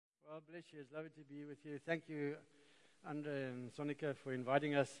God bless you. It's lovely to be with you. Thank you, Andre and Sonika, for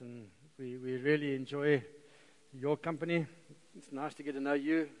inviting us, and we really enjoy your company. It's nice to get to know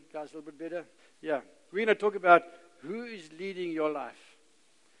you guys a little bit better. Yeah, we're going to talk about who is leading your life.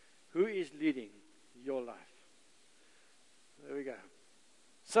 Who is leading your life? There we go.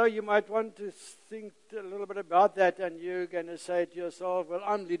 So you might want to think a little bit about that, and you're going to say to yourself, well,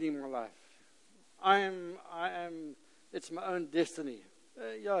 I'm leading my life. I am, it's my own destiny.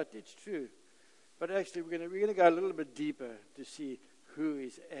 Yeah, it's true. But actually, we're going to go a little bit deeper to see who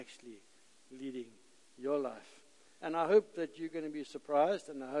is actually leading your life. And I hope that you're going to be surprised,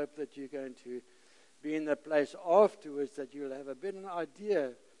 and I hope that you're going to be in that place afterwards that you'll have a bit of an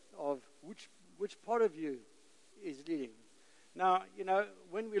idea of which part of you is leading. Now, you know,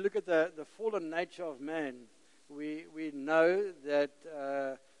 when we look at the fallen nature of man, we know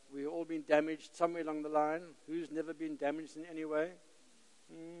that we've all been damaged somewhere along the line. Who's never been damaged in any way?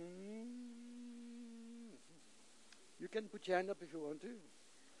 You can put your hand up if you want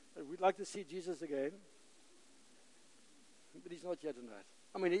to. We'd like to see Jesus again. But he's not here tonight.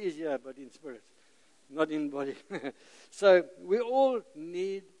 I mean, he is here, but in spirit, not in body. So we all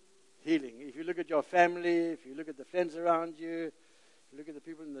need healing. If you look at your family, if you look at the friends around you, if you look at the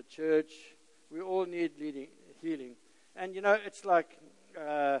people in the church, we all need healing. And, you know, it's like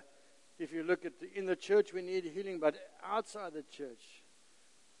if you look at in the church, we need healing, but outside the church,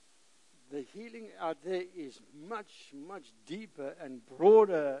 the healing out there is much, much deeper and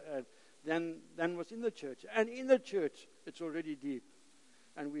broader than what's in the church. And in the church, it's already deep.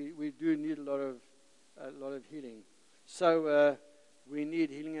 And we do need a lot of healing. So we need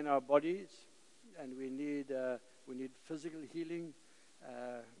healing in our bodies, and we need physical healing.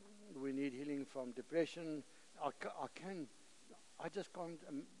 We need healing from depression. I just can't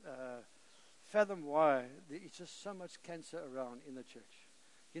fathom why there is just so much cancer around in the church.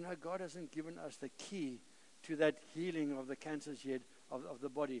 You know, God hasn't given us the key to that healing of the cancers yet of the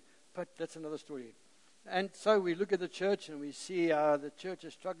body. But that's another story. And so we look at the church and we see the church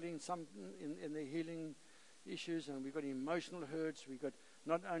is struggling some in the healing issues, and we've got emotional hurts. We've got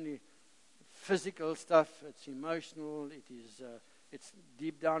not only physical stuff, it's emotional, it's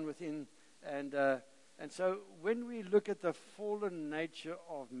deep down within. And so when we look at the fallen nature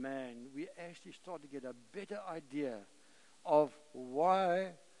of man, we actually start to get a better idea of why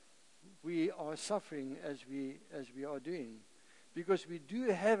we are suffering as we are doing. Because we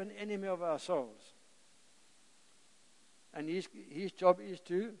do have an enemy of our souls. And his job is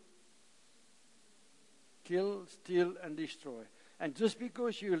to kill, steal, and destroy. And just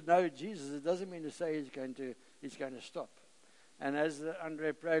because you know Jesus, it doesn't mean to say he's going to stop. And as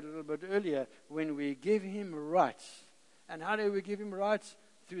Andre prayed a little bit earlier, when we give him rights, and how do we give him rights?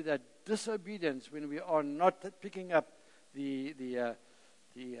 Through that disobedience, when we are not picking up the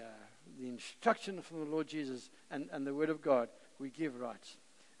instruction from the Lord Jesus and the Word of God, we give rights.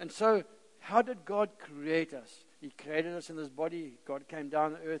 And so, how did God create us? He created us in this body. God came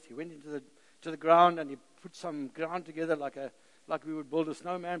down to earth. He went into the ground, and he put some ground together like we would build a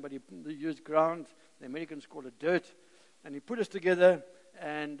snowman, but he used ground. The Americans call it dirt. And he put us together,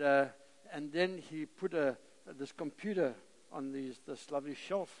 and then he put this computer on this lovely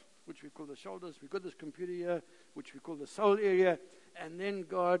shelf, which we call the shoulders. We've got this computer here, which we call the soul area. And then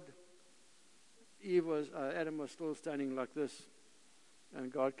Adam was still standing like this,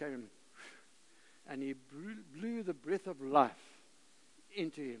 and God came and he blew the breath of life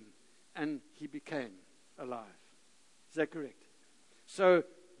into him, and he became alive. Is that correct? So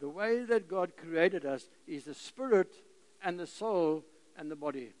the way that God created us is the spirit and the soul and the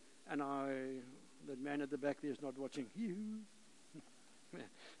body. And that man at the back there is not watching.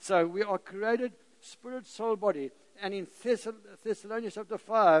 So we are created spirit, soul, body. And in Thessalonians chapter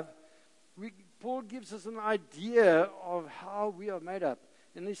 5, Paul gives us an idea of how we are made up.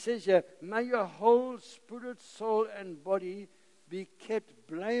 And he says here, may your whole spirit, soul, and body be kept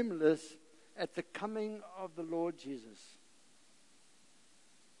blameless at the coming of the Lord Jesus.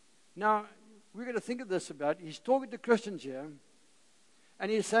 Now, we're going to think of this about, he's talking to Christians here, and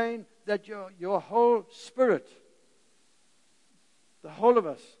he's saying that your whole spirit, the whole of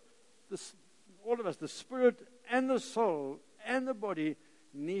us, all of us, the spirit and the soul and the body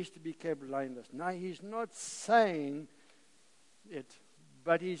needs to be kept blameless. Now, he's not saying it,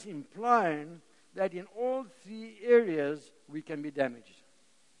 but he's implying that in all three areas we can be damaged.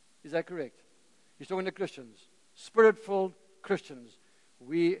 Is that correct? He's talking to Christians, spirit-filled Christians.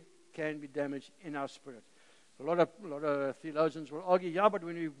 We can be damaged in our spirit. A lot of theologians will argue, yeah, but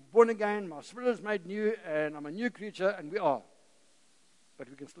when we're born again, my spirit is made new, and I'm a new creature, and we are. But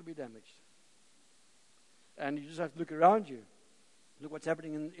we can still be damaged. And you just have to look around you. look what's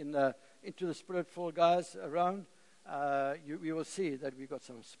happening into the spirit-filled guys around. You will see that we've got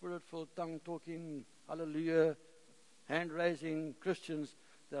some spirit-filled, tongue-talking, hallelujah, hand-raising Christians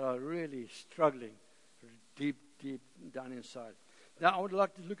that are really struggling deep down inside. Now, I would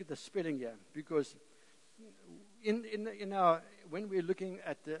like to look at the spelling here, because when we're looking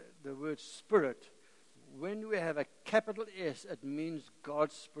at the word spirit, when we have a capital S, it means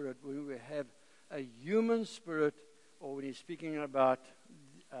God's spirit. When we have a human spirit, or when he's speaking about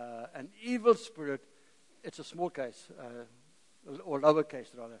an evil spirit, it's a small case, or lower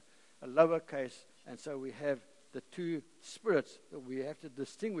case rather, a lower case. And so we have the two spirits. We have to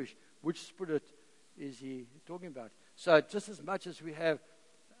distinguish which spirit is he talking about. So just as much as we have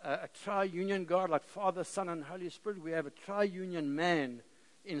a tri-union God, like Father, Son, and Holy Spirit, we have a tri-union man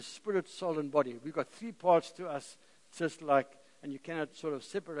in spirit, soul, and body. We've got three parts to us, just like, and you cannot sort of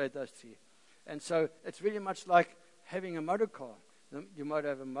separate those three. And so it's very much like having a motor car. You might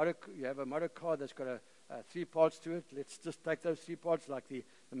have a motor car that's got three parts to it. Let's just take those three parts, like the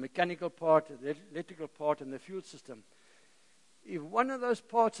mechanical part, the electrical part, and the fuel system. If one of those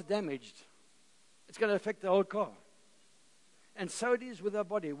parts are damaged, it's going to affect the whole car. And so it is with our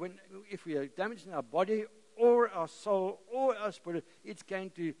body. If we are damaged in our body or our soul or our spirit, it's going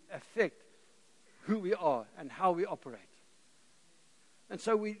to affect who we are and how we operate. And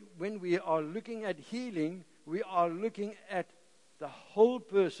so when we are looking at healing, we are looking at the whole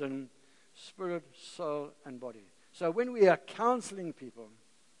person, spirit, soul, and body. So when we are counseling people,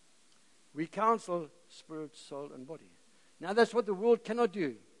 we counsel spirit, soul, and body. Now that's what the world cannot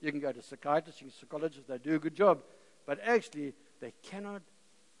do. You can go to psychiatrists and psychologists, they do a good job. But actually, they cannot,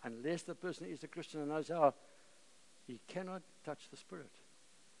 unless the person is a Christian and knows how, he cannot touch the spirit.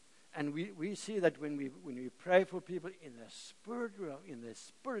 And we see that when we pray for people in the spirit realm,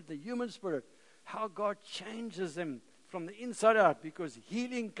 the human spirit, how God changes them from the inside out, because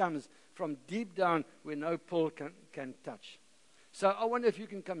healing comes from deep down where no pill can touch. So I wonder if you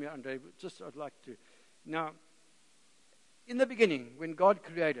can come here, Andre. I'd like to. Now, in the beginning, when God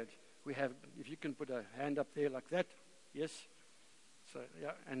created, we have, if you can put a hand up there like that, yes. So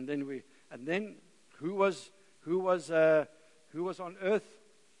yeah, and then who was on earth?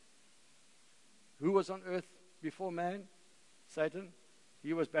 Who was on earth before man? Satan.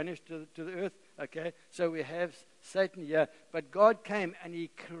 He was banished to the earth. Okay, so we have Satan here, but God came and he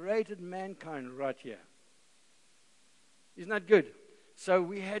created mankind right here. Isn't that good? So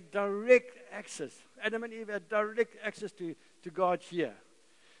we had direct access. Adam and Eve had direct access to God here.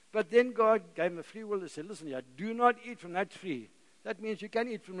 But then God gave them a free will to say, listen here, do not eat from that tree. That means you can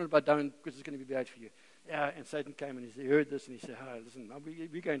eat from it, but don't, because it's going to be bad for you. Yeah, and Satan came and he heard this and he said, oh, listen, I'm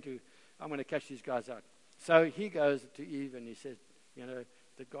going to catch these guys out. So he goes to Eve and he says,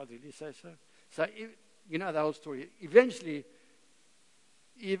 did God really say so? So, you know the whole story. Eventually,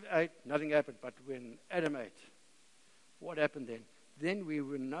 Eve ate, nothing happened. But when Adam ate, what happened then? Then we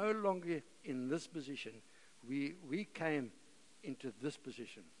were no longer in this position. We came into this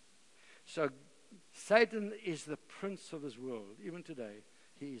position. So Satan is the prince of this world. Even today,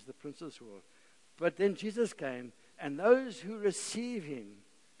 he is the prince of this world. But then Jesus came, and those who receive him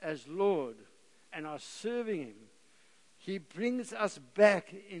as Lord and are serving him, he brings us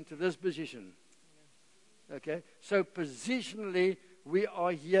back into this position. Okay? So positionally, we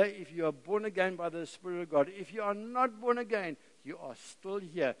are here if you are born again by the Spirit of God. If you are not born again, you are still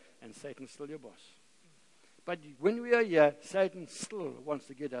here, and Satan's still your boss. But when we are here, Satan still wants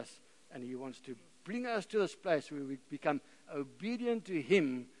to get us, and he wants to bring us to this place where we become obedient to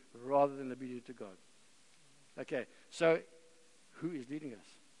him rather than obedient to God. Okay, so who is leading us?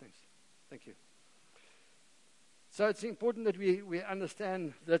 Thanks. Thank you. So it's important that we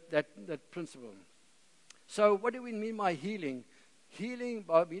understand that principle. So what do we mean by healing?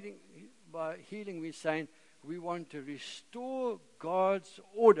 By healing, we're saying we want to restore God's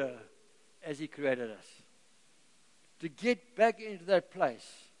order as he created us. To get back into that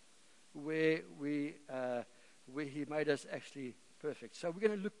place where he made us actually perfect. So we're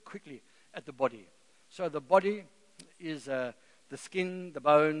going to look quickly at the body. So the body is the skin, the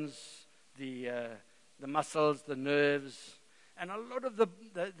bones, the muscles, the nerves, and a lot of the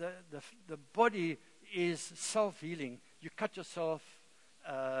body is self-healing. You cut yourself,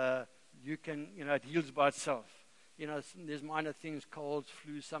 you can, it heals by itself. There's minor things, colds,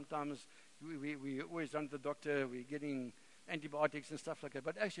 flus. Sometimes we always run to the doctor. We're getting antibiotics and stuff like that.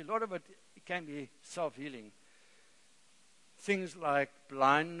 But actually, a lot of it can be self-healing. Things like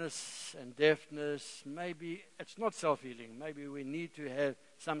blindness and deafness, maybe it's not self-healing. Maybe we need to have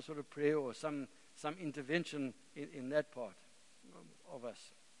some sort of prayer or some intervention in that part of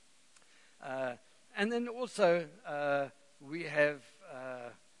us. And then also we have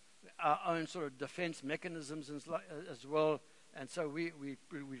our own sort of defense mechanisms as well. And so we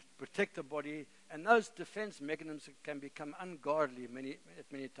protect the body. And those defense mechanisms can become ungodly at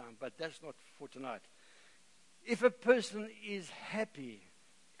many times. But that's not for tonight. If a person is happy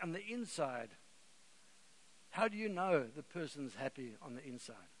on the inside, how do you know the person's happy on the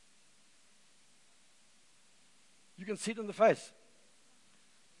inside? You can see it on the face.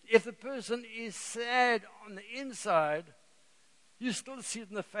 If the person is sad on the inside, you still see it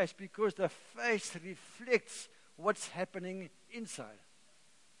in the face because the face reflects what's happening inside.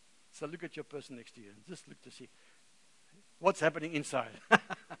 So look at your person next to you and just look to see what's happening inside.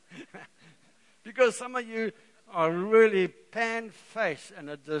 Because some of you are really pan-faced, and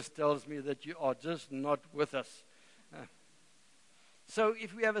it just tells me that you are just not with us. So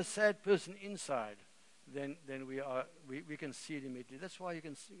if we have a sad person inside, then we can see it immediately. That's why you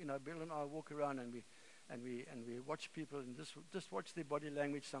can see, Bill and I walk around and we watch people and just watch their body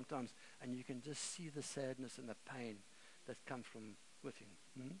language sometimes, and you can just see the sadness and the pain that comes from within.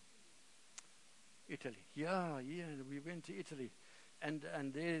 Italy, yeah, we went to Italy, and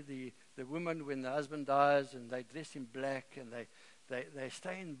there the woman, when the husband dies, and they dress in black, and they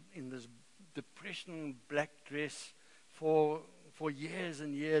stay in this depression black dress for years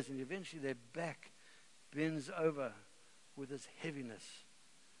and years, and eventually their back bends over with this heaviness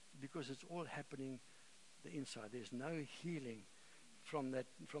because it's all happening the inside. There's no healing from the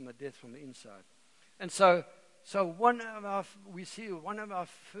death from the inside. And so one of our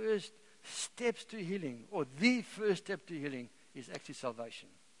first steps to healing, or the first step to healing, is actually salvation.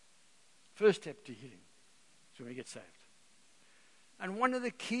 First step to healing is when we get saved. And one of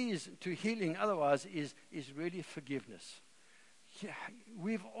the keys to healing otherwise is really forgiveness. Yeah,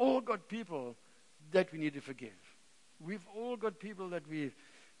 we've all got people that we need to forgive. We've all got people that we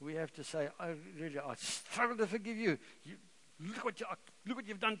have to say, I struggle to forgive you. Look what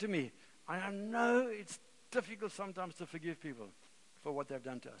you've done to me. I know it's difficult sometimes to forgive people for what they've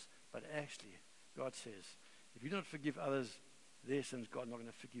done to us. But actually, God says, if you don't forgive others their sins, God's not going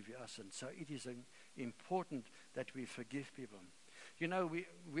to forgive you our sins. So it is important that we forgive people.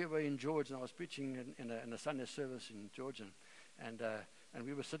 We were in Georgia, and I was preaching in a Sunday service in Georgia, and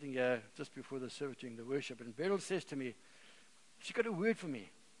we were sitting here just before the service during the worship, and Beryl says to me, she got a word for me.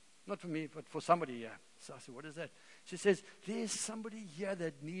 Not for me, but for somebody here. So I said, what is that? She says, there's somebody here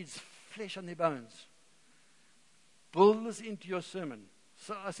that needs flesh on their bones. Build this into your sermon.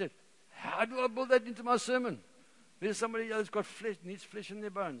 So I said, how do I build that into my sermon? There's somebody here that's got flesh, needs flesh in their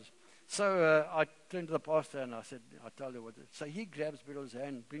bones. So I turned to the pastor and I said, I told her what. So he grabs Beryl's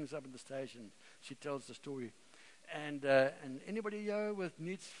hand, brings her up on the stage, and she tells the story. And anybody here with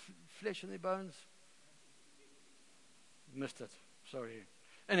needs flesh in their bones? Missed it. Sorry.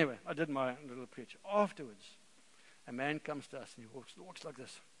 Anyway, I did my little preach. Afterwards, a man comes to us and he walks like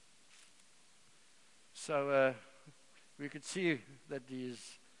this. So we could see that he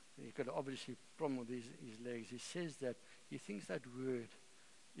got obviously a problem with his legs. He says that he thinks that word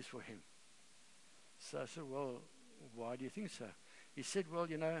is for him. So I said, well, why do you think so? He said, well,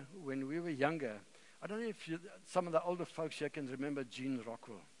 when we were younger, I don't know if some of the older folks here can remember Gene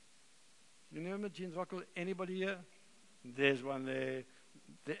Rockwell. You remember Gene Rockwell? Anybody here? There's one there.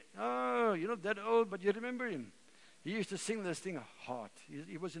 Oh, you're not that old, but you remember him. He used to sing this thing, Heart.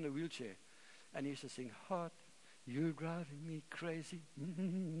 He was in a wheelchair. And he used to sing, Heart, you're driving me crazy.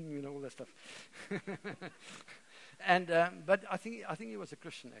 All that stuff. But I think he was a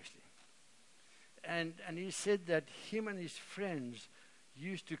Christian, actually. And he said that him and his friends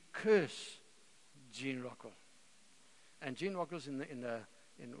used to curse Gene Rockwell. And Gene Rockwell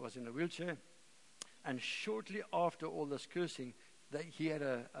was in a wheelchair. And shortly after all this cursing, he had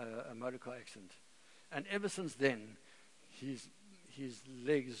a motor car accident. And ever since then, his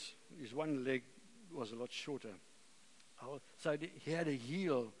one leg was a lot shorter. So he had a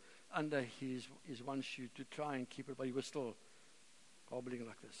heel under his one shoe to try and keep it, but he was still hobbling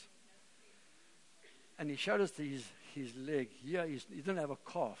like this. And he showed us his leg. Here he didn't have a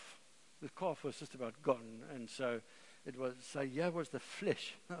calf. The calf was just about gone. And so here was the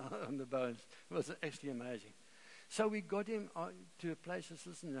flesh on the bones. It was actually amazing. So we got him to a place and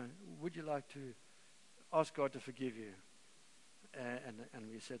said, listen, would you like to ask God to forgive you? And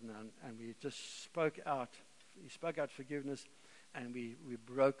we said no. And we just spoke out. He spoke out forgiveness, and we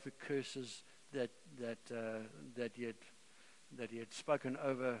broke the curses that he had spoken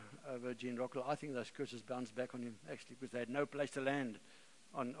over Gene Rockwell. I think those curses bounced back on him, actually, because they had no place to land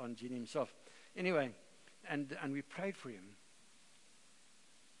on Gene himself. Anyway, and we prayed for him.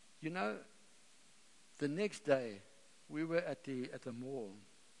 The next day, we were at the mall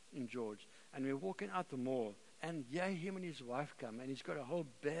in George, and we were walking out the mall, And yeah, him and his wife come, and he's got a whole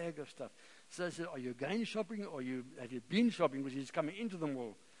bag of stuff. So I said, are you going shopping, or have you been shopping? Because he's coming into the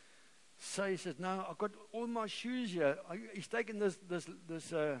mall. So he says, no, I've got all my shoes here. He's taken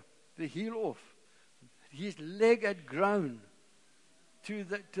the heel off. His leg had grown to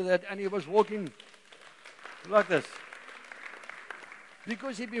that, and he was walking like this.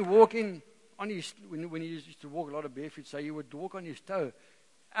 Because he'd been walking on his, when he used to walk a lot of barefoot, so he would walk on his toe.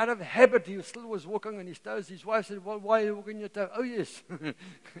 Out of habit, he still was walking on his toes. His wife said, well, why are you walking on your toe? Oh, yes.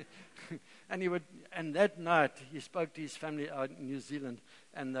 And that night, he spoke to his family out in New Zealand,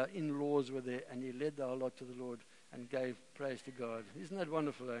 and the in-laws were there, and he led the whole lot to the Lord and gave praise to God. Isn't that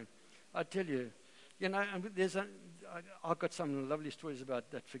wonderful, eh? I tell you, I've got some lovely stories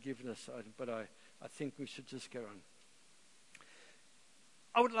about that forgiveness, but I think we should just go on.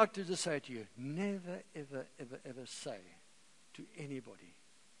 I would like to just say to you, never, ever, ever, ever say to anybody,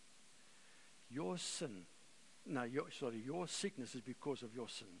 your sickness is because of your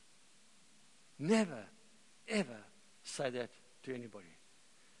sin. Never, ever say that to anybody.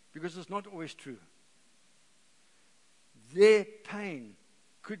 Because it's not always true. Their pain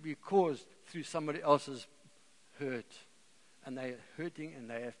could be caused through somebody else's hurt. And they are hurting and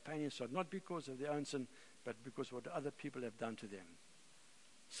they have pain inside. Not because of their own sin, but because of what other people have done to them.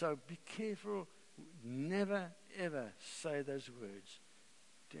 So be careful. Never, ever say those words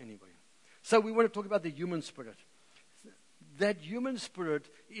to anybody. So we want to talk about the human spirit. That human spirit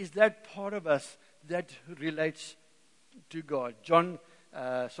is that part of us that relates to God. It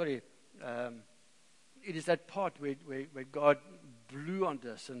is that part where God blew on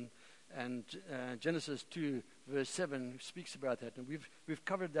us, and Genesis 2 verse 7 speaks about that, and we've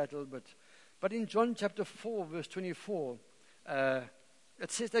covered that a little bit. But in John chapter 4 verse 24,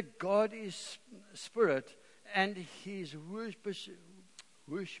 it says that God is spirit, and his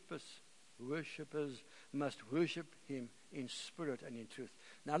worshippers must worship him in spirit and in truth.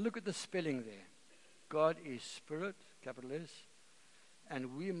 Now look at the spelling there. God is spirit, capital S,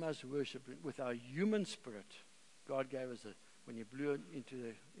 and we must worship him with our human spirit. God gave us when he blew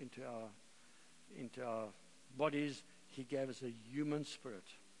into our bodies, he gave us a human spirit.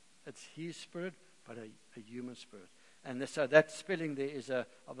 It's his spirit, but a human spirit. And so that spelling there is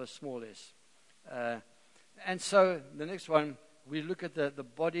of a small s. And so the next one, we look at the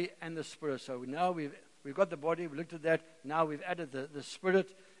body and the spirit. So now we've got the body, we looked at that. Now we've added the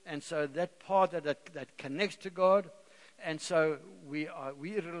spirit. And so that part that connects to God. And so we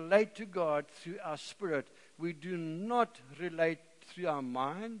relate to God through our spirit. We do not relate through our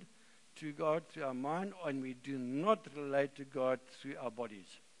mind to God through our mind, and we do not relate to God through our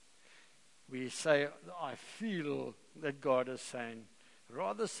bodies. We say, I feel that God is saying.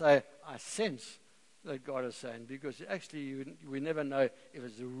 Rather say, I sense that God is saying, because actually we never know if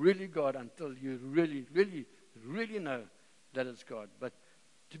it's really God until you really, really, really know that it's God. But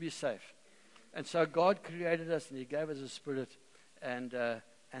to be safe. And so God created us and he gave us a spirit, and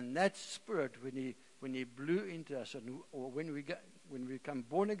that spirit, when he blew into us, or when we become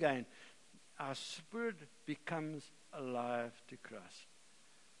born again, our spirit becomes alive to Christ.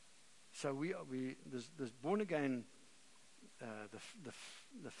 So this born again,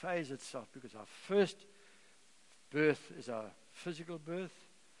 the phase itself, because our first birth is our physical birth,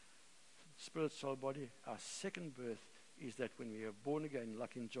 spirit, soul, body. Our second birth is that when we are born again,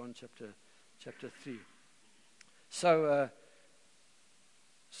 like in John chapter 3. So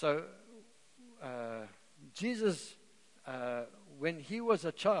Jesus, when he was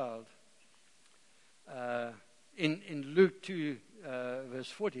a child, in Luke 2, verse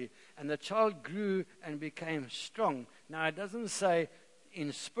 40, and the child grew and became strong. Now, it doesn't say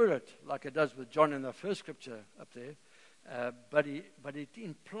in spirit like it does with John in the first scripture up there, but it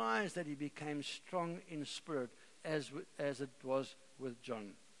implies that he became strong in spirit as it was with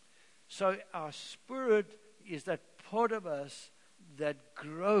John. So our spirit is that part of us that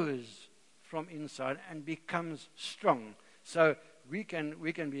grows from inside and becomes strong. So we can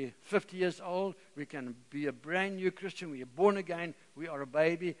be 50 years old. We can be a brand new Christian. We are born again. We are a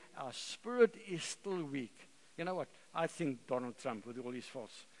baby. Our spirit is still weak. You know what? I think Donald Trump, with all his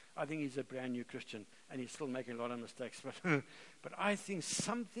faults, I think he's a brand new Christian, and he's still making a lot of mistakes. But I think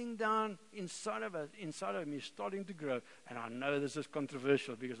something down inside of him is starting to grow. And I know this is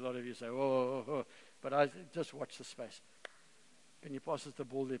controversial because a lot of you say, oh. But I just watch the space. Can you pass us the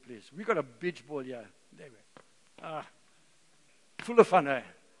ball there, please? We got a beach ball here. There we go. Full of fun, eh?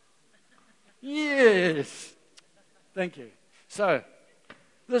 Yes. Thank you. So,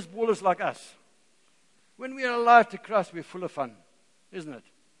 this ball is like us. When we are alive to Christ, we're full of fun, isn't it?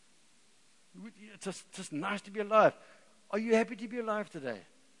 It's just nice to be alive. Are you happy to be alive today?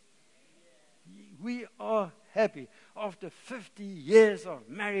 We are happy after 50 years of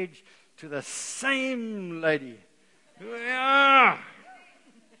marriage to the same lady. Yeah.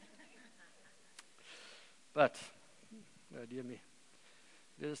 But, oh dear me,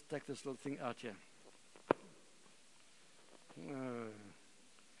 let's take this little thing out here.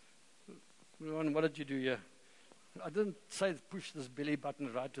 Ron, what did you do here? I didn't say push this belly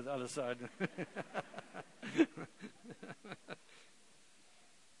button right to the other side.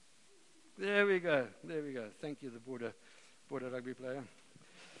 There we go. Thank you, the border rugby player.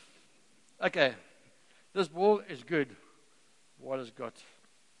 Okay, this ball is good. What has got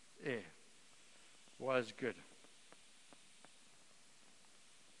air? What is good?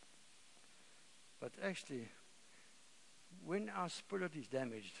 But actually, when our spirit is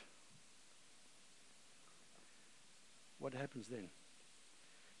damaged, what happens then?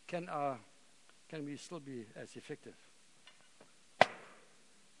 Can we still be as effective?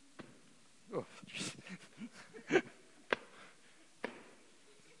 Oh,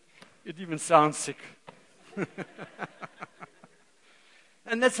 it even sounds sick.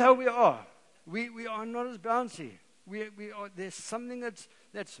 And that's how we are. We are not as bouncy. We are. There's something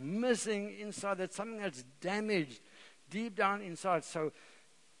that's missing inside. That's something that's damaged deep down inside. So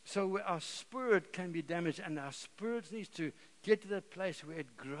our spirit can be damaged, and our spirit needs to get to that place where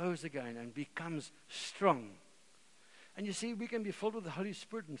it grows again and becomes strong. And you see, we can be filled with the Holy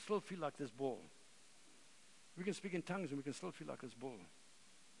Spirit and still feel like this ball. We can speak in tongues and we can still feel like this ball.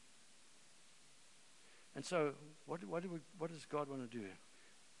 And so, what does God want to do?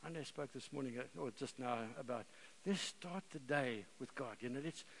 Andy spoke this morning, or just now, about let's start the day with God.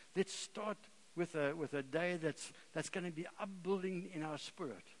 Let's start with a day that's going to be upbuilding in our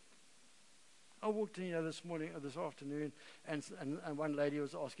spirit. I walked in here this morning or this afternoon, and one lady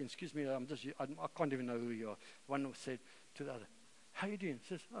was asking, "Excuse me, I can't even know who you are." One said to the other, "How are you doing?"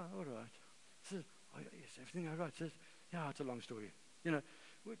 She says, "Oh, all right." She says, "Oh, is everything all right?" She says, "Yeah, it's a long story."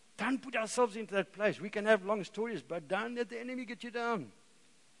 We don't put ourselves into that place. We can have long stories, but don't let the enemy get you down.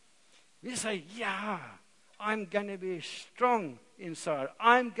 We say, "Yeah, I'm going to be strong inside.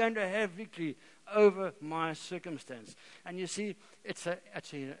 I'm going to have victory over my circumstance." And you see, it's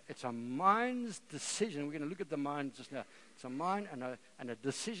a mind's decision. We're going to look at the mind just now. It's a mind and a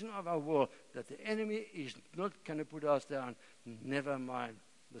decision of our will that the enemy is not going to put us down. Never mind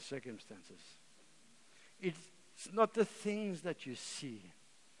the circumstances. It's not the things that you see.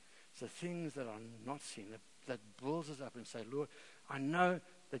 It's the things that are not seen that builds us up and say, "Lord, I know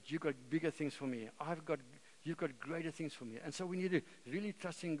that you've got bigger things for me. You've got greater things for me." And so we need to really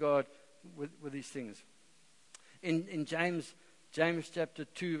trust in God with these things. In James chapter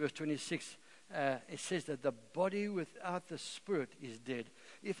 2, verse 26, it says that the body without the spirit is dead.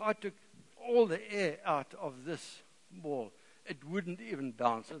 If I took all the air out of this ball, it wouldn't even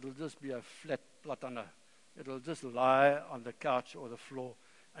bounce. It'll just be a flat platana. It'll just lie on the couch or the floor,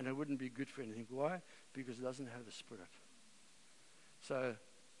 and it wouldn't be good for anything. Why? Because it doesn't have the spirit. So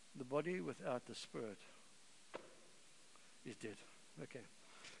the body without the spirit is dead. Okay.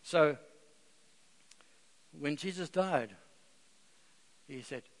 So when Jesus died, he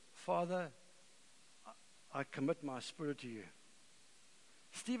said, "Father, I commit my spirit to you."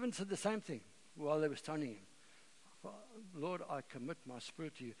 Stephen said the same thing while they were stoning him. "Lord, I commit my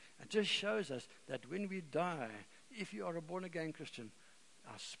spirit to you." It just shows us that when we die, if you are a born-again Christian,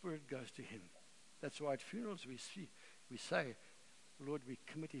 our spirit goes to him. That's why at funerals we say, "Lord, we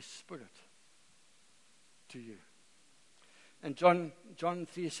commit his spirit to you." And John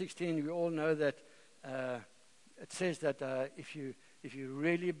 3:16, we all know that it says that if you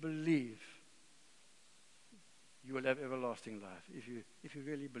really believe, you will have everlasting life. If you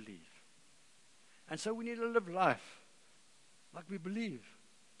really believe. And so we need to live life like we believe,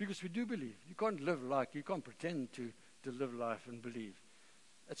 because we do believe. You can't you can't pretend to live life and believe.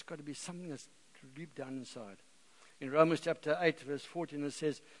 It's got to be something that's deep down inside. In Romans chapter 8, verse 14, it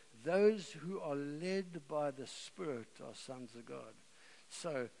says, "Those who are led by the Spirit are sons of God."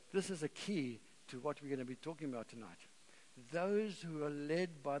 So this is a key to what we're going to be talking about tonight. Those who are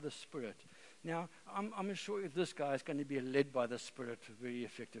led by the Spirit. Now, I'm not sure if this guy is going to be led by the Spirit very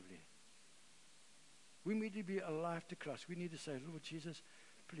effectively. We need to be alive to Christ. We need to say, "Lord Jesus,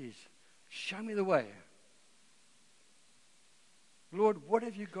 please, show me the way. Lord, what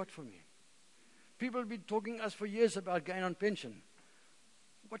have you got for me?" People have been talking to us for years about going on pension.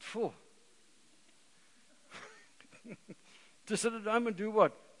 What for? To sit at home and do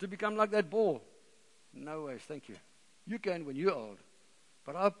what? To become like that ball? No ways, thank you. You can when you're old.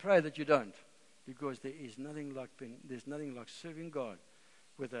 But I pray that you don't, because there is nothing like serving God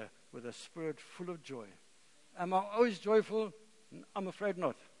with a spirit full of joy. Am I always joyful? I'm afraid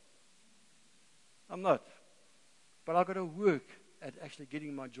not. I'm not. But I've got to work at actually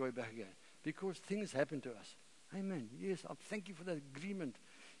getting my joy back again. Because things happen to us. Amen. Yes, I thank you for that agreement.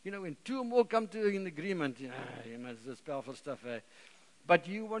 When two or more come to an agreement, it's powerful stuff, eh? But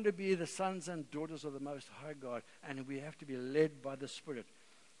you want to be the sons and daughters of the Most High God, and we have to be led by the Spirit.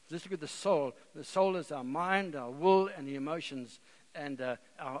 Let's look at the soul. The soul is our mind, our will, and the emotions. And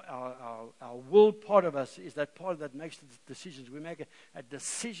our will part of us is that part that makes the decisions. We make a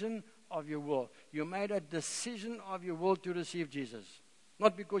decision of your will. You made a decision of your will to receive Jesus.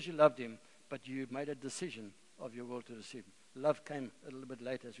 Not because you loved him, but you made a decision of your will to receive him. Love came a little bit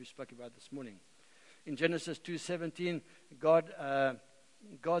later, as we spoke about this morning. In Genesis 2:17,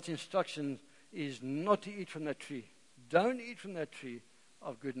 God's instruction is not to eat from that tree. Don't eat from that tree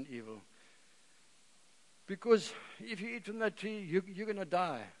of good and evil. Because if you eat from that tree, you're going to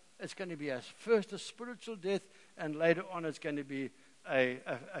die. It's going to be first a spiritual death, and later on it's going to be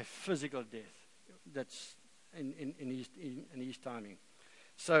a physical death. That's in his timing.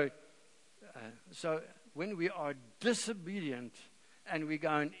 So when we are disobedient and we go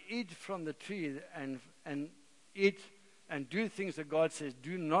and eat from the tree and eat and do things that God says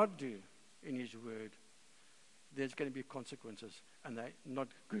do not do in his word, there's going to be consequences, and they're not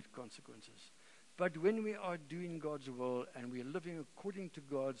good consequences. But when we are doing God's will and we are living according to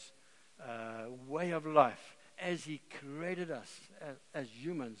God's way of life, as he created us as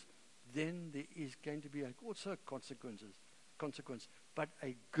humans, then there is going to be also consequence, but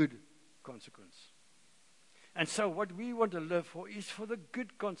a good consequence. And so what we want to live for is for the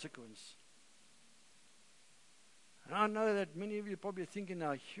good consequence. And I know that many of you are probably thinking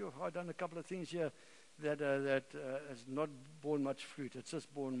now, I've done a couple of things here that has not borne much fruit. It's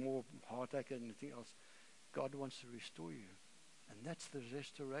just borne more heartache and anything else. God wants to restore you. And that's the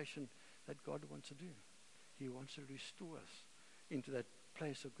restoration that God wants to do. He wants to restore us into that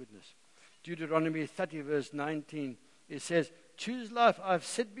place of goodness. Deuteronomy 30 verse 19, it says, choose life. I've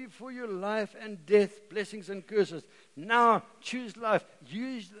set before you life and death, blessings and curses. Now choose life.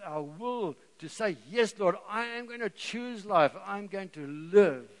 Use our will to say, yes, Lord, I am going to choose life. I'm going to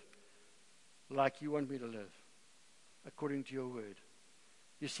live like you want me to live, according to your word.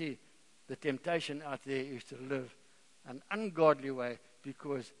 You see, the temptation out there is to live an ungodly way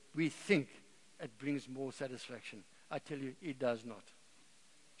because we think it brings more satisfaction. I tell you, it does not.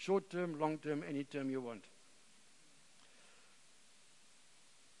 Short term, long term, any term you want.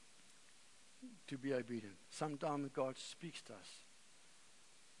 To be obedient. Sometimes God speaks to us.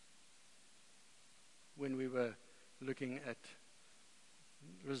 When we were looking at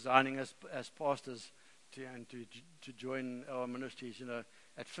resigning as pastors to join our ministries,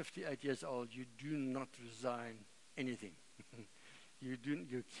 at 58 years old, you do not resign anything. You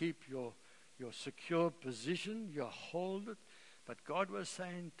keep your secure position, you hold it. But God was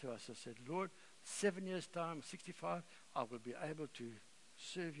saying to us, I said, Lord, 7 years' time, 65, I will be able to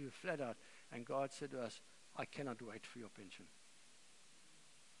serve you flat out. And God said to us, I cannot wait for your pension.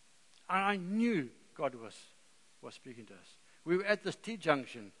 And I knew God was speaking to us. We were at this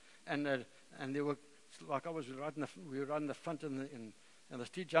T-junction, and there were, like we were right in the front in the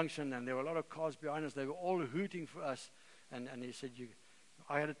T-junction, and there were a lot of cars behind us. They were all hooting for us. And he said,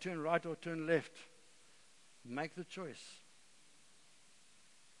 I had to turn right or turn left. Make the choice.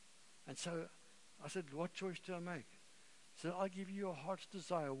 And so I said, what choice do I make? So I'll give you your heart's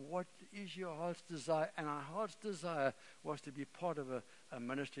desire. What is your heart's desire? And our heart's desire was to be part of a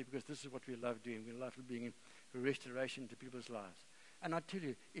ministry, because this is what we love doing. We love being a restoration to people's lives. And I tell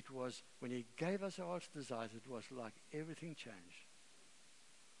you, it was, when he gave us our heart's desires, it was like everything changed.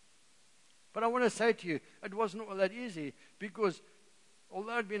 But I want to say to you, it wasn't all that easy, because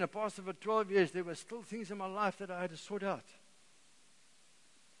although I'd been a pastor for 12 years, there were still things in my life that I had to sort out.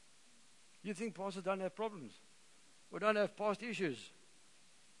 You think pastors don't have problems? We don't have past issues.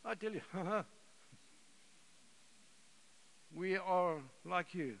 I tell you, we are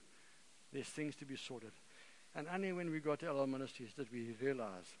like you. There's things to be sorted. And only when we got to our ministries did we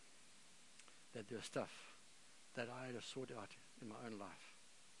realize that there's stuff that I had to sort out in my own life.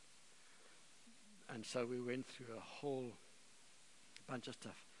 And so we went through a whole bunch of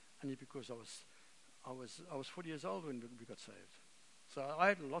stuff. Only because I was 40 years old when we got saved. So I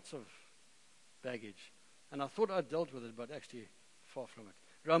had lots of baggage. And I thought I dealt with it, but actually far from it.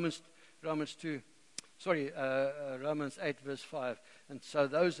 Romans 8 verse 5. And so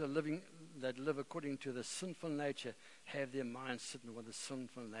those that live according to the sinful nature have their minds sitting with the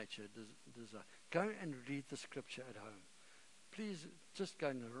sinful nature desire. Go and read the scripture at home. Please just go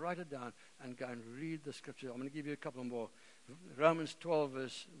and write it down and go and read the scripture. I'm going to give you a couple more. Romans 12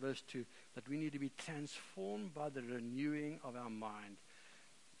 verse 2. That we need to be transformed by the renewing of our mind.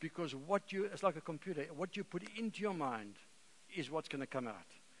 Because it's like a computer. What you put into your mind is what's going to come out.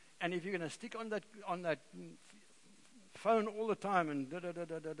 And if you're going to stick on that phone all the time and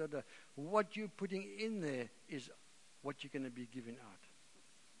what you're putting in there is what you're going to be giving out.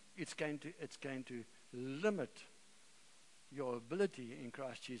 It's going to limit your ability in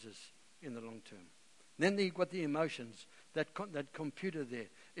Christ Jesus in the long term. Then you've got the emotions, that computer there.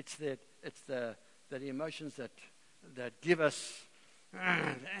 It's the emotions that give us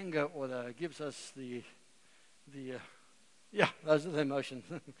the anger, or gives us those are the emotions.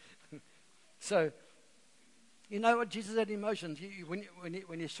 So, you know what? Jesus had emotions.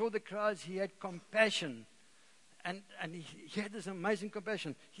 When he saw the crowds, he had compassion. And he had this amazing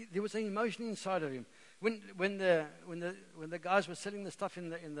compassion. There was an emotion inside of him. When the guys were selling the stuff in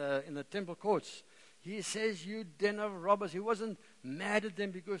the temple courts, he says, "You den of robbers." He wasn't mad at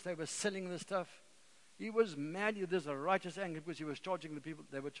them because they were selling the stuff. He was mad. There's a righteous anger because he was charging the people.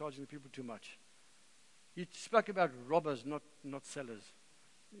 They were charging the people too much. He spoke about robbers, not sellers.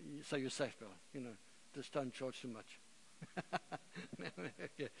 So you're safe, bro. Just don't charge too much.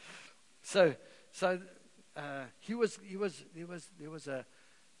 Okay. So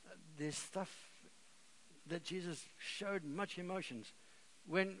there's stuff that Jesus showed much emotions.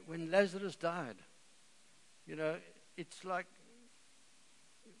 When Lazarus died, it's like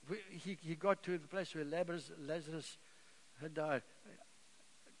he got to the place where Lazarus had died.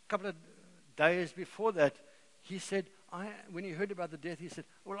 A couple of days before that, he said, when he heard about the death, he said,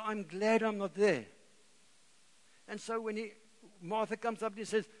 "Well, I'm glad I'm not there." And so when Martha comes up and he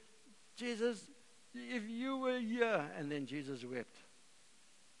says, "Jesus, if you were here," and then Jesus wept.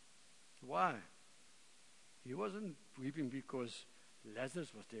 Why? He wasn't weeping because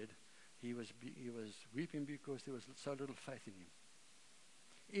Lazarus was dead. He was weeping because there was so little faith in him.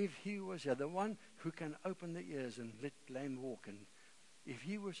 If he was here, the one who can open the ears and let lame walk, and if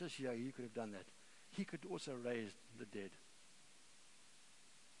he was just here, he could have done that. He could also raise the dead.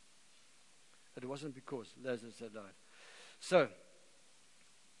 It wasn't because Lazarus had died. So,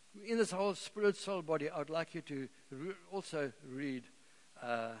 in this whole spirit, soul, body, I would like you to also read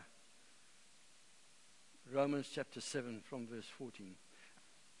Romans chapter 7 from verse 14.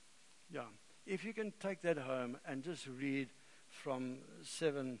 Yeah. If you can take that home and just read from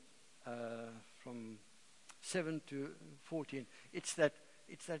 7 to 14. It's that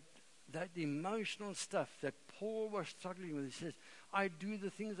emotional stuff that Paul was struggling with. He says, "I do the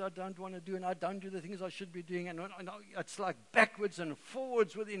things I don't want to do, and I don't do the things I should be doing." And it's like backwards and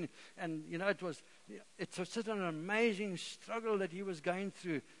forwards within. And it's such an amazing struggle that he was going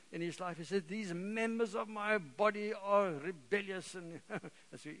through in his life. He said, "These members of my body are rebellious," and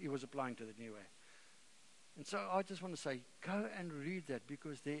that's what he was applying to that anyway. And so I just want to say, go and read that,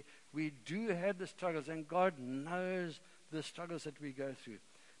 because we do have the struggles, and God knows the struggles that we go through.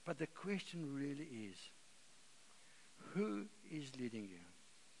 But the question really is, who is leading you?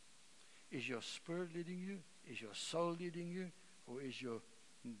 Is your spirit leading you? Is your soul leading you? Or is your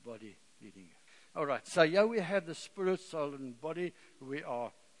body leading you? All right, so here we have the spirit, soul, and body. They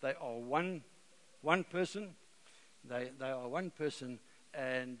are one person. They are one person,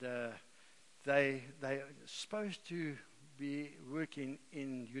 and they are supposed to be working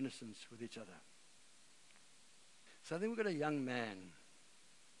in unison with each other. So then we've got a young man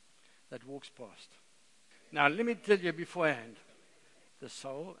that walks past. Now, let me tell you beforehand, the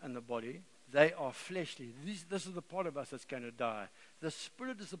soul and the body, they are fleshly. This is the part of us that's going to die. The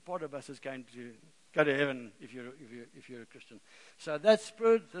spirit is the part of us that's going to go to heaven if you're a Christian. So that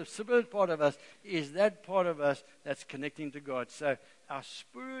spirit, the spirit part of us, is that part of us that's connecting to God. So our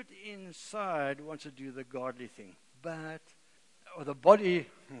spirit inside wants to do the godly thing. Or the body,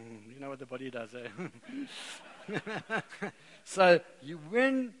 you know what the body does, eh? So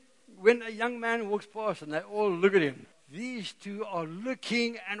when a young man walks past and they all look at him, these two are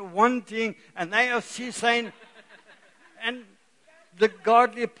looking and wanting, and they are saying, and the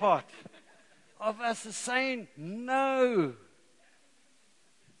godly part of us is saying no.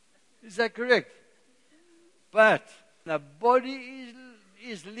 Is that correct? But the body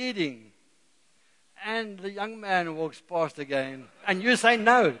is leading, and the young man walks past again, and you say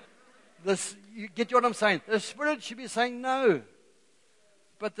no. You get what I'm saying? The spirit should be saying no.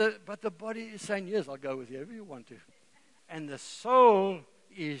 But the body is saying, yes, I'll go with you wherever you want to. And the soul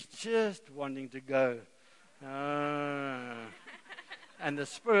is just wanting to go. And the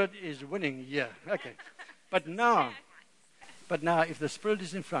spirit is winning. Yeah, okay. But now, if the spirit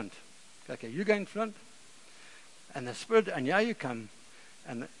is in front, okay, you go in front, and the spirit, and here you come,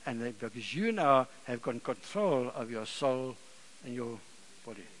 because you now have got control of your soul and your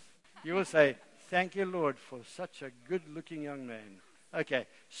body. You will say, "Thank you, Lord, for such a good-looking young man. Okay,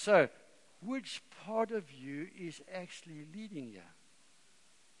 so which part of you is actually leading you?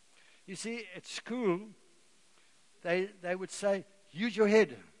 You see, at school, they would say, use your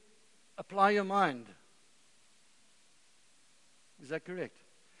head, apply your mind. Is that correct?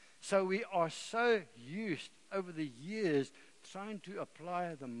 So we are so used over the years trying to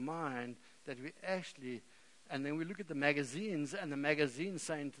apply the mind that we actually, and then we look at the magazines, and the magazines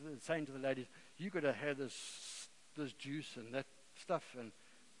saying to the ladies, you've got to have this juice and that stuff and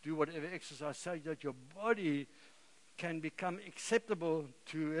do whatever exercise so that your body can become acceptable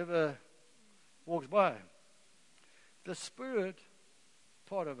to whoever walks by. The spirit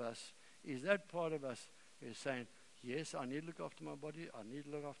part of us is that part of us who is saying, yes, I need to look after my body, I need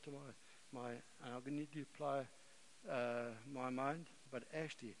to look after and I need to apply my mind, but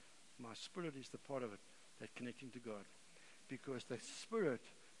actually my spirit is the part of it that's connecting to God, because the spirit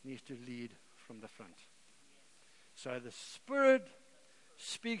needs to lead from the front. So the spirit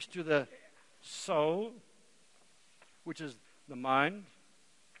speaks to the soul, which is the mind,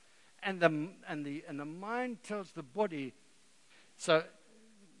 and the mind tells the body. So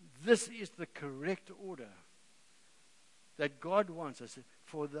this is the correct order that God wants us.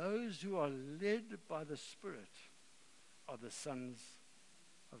 For those who are led by the Spirit are the sons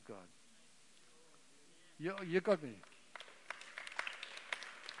of God. You got me.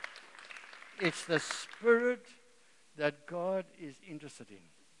 It's the Spirit that God is interested in.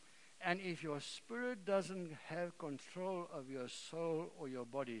 And if your spirit doesn't have control of your soul or your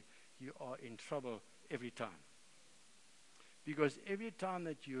body, you are in trouble every time. Because every time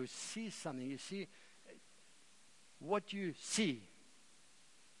that you see something, you see, what you see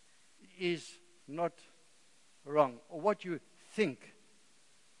is not wrong. Or what you think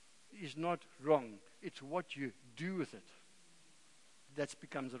is not wrong. It's what you do with it that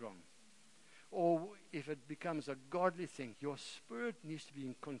becomes wrong. Or if it becomes a godly thing, your spirit needs to be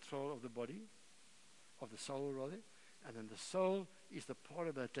in control of the body, of the soul rather, and then the soul is the part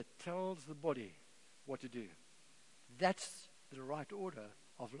of it that tells the body what to do. That's the right order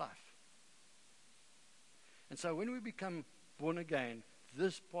of life. And so when we become born again,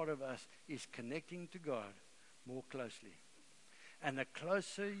 this part of us is connecting to God more closely. And the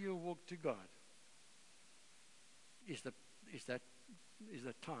closer you walk to God is the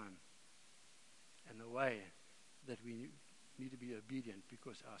time and the way that we need to be obedient,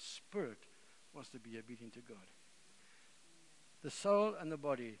 because our spirit wants to be obedient to God. The soul and the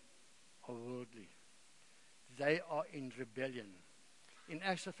body are worldly. They are in rebellion. In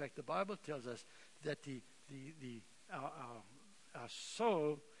actual fact, the Bible tells us that our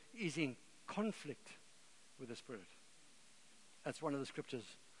soul is in conflict with the spirit. That's one of the scriptures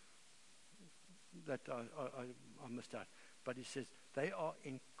that I missed out. But he says they are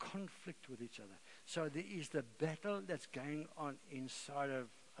in conflict with each other. So there is the battle that's going on inside of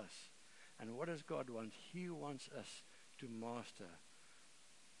us. And what does God want? He wants us to master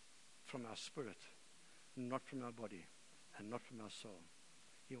from our spirit, not from our body, and not from our soul.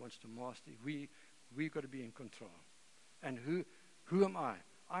 He wants to master. We've got to be in control. And who am I?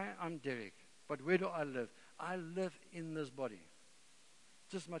 I'm Derek. But where do I live? I live in this body.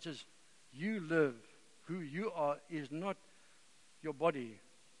 Just as much as you live, who you are is not your body.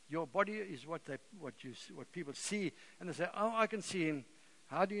 Your body is what people see, and they say, "Oh, I can see him."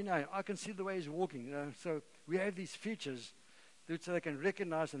 How do you know? I can see the way he's walking. You know? So we have these features so they can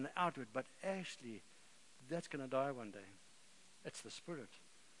recognize in the outward, but actually, that's going to die one day. It's the spirit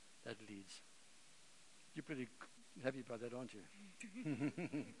that leads. You're pretty happy about that, aren't you?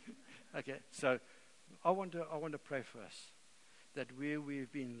 Okay, so I want to pray for us that where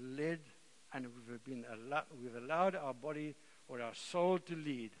we've been led and we've allowed our body or our soul to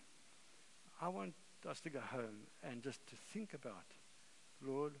lead, I want us to go home and just to think about,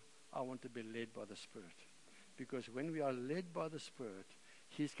 Lord, I want to be led by the Spirit. Because when we are led by the Spirit,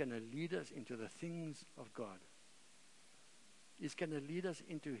 He's going to lead us into the things of God. He's going to lead us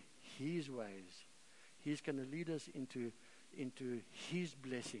into His ways. He's going to lead us into His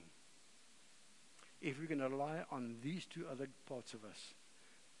blessing. If we're going to rely on these two other parts of us,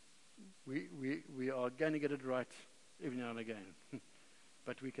 we are going to get it right every now and again.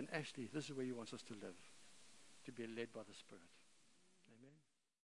 But we can actually, this is where He wants us to live, to be led by the Spirit.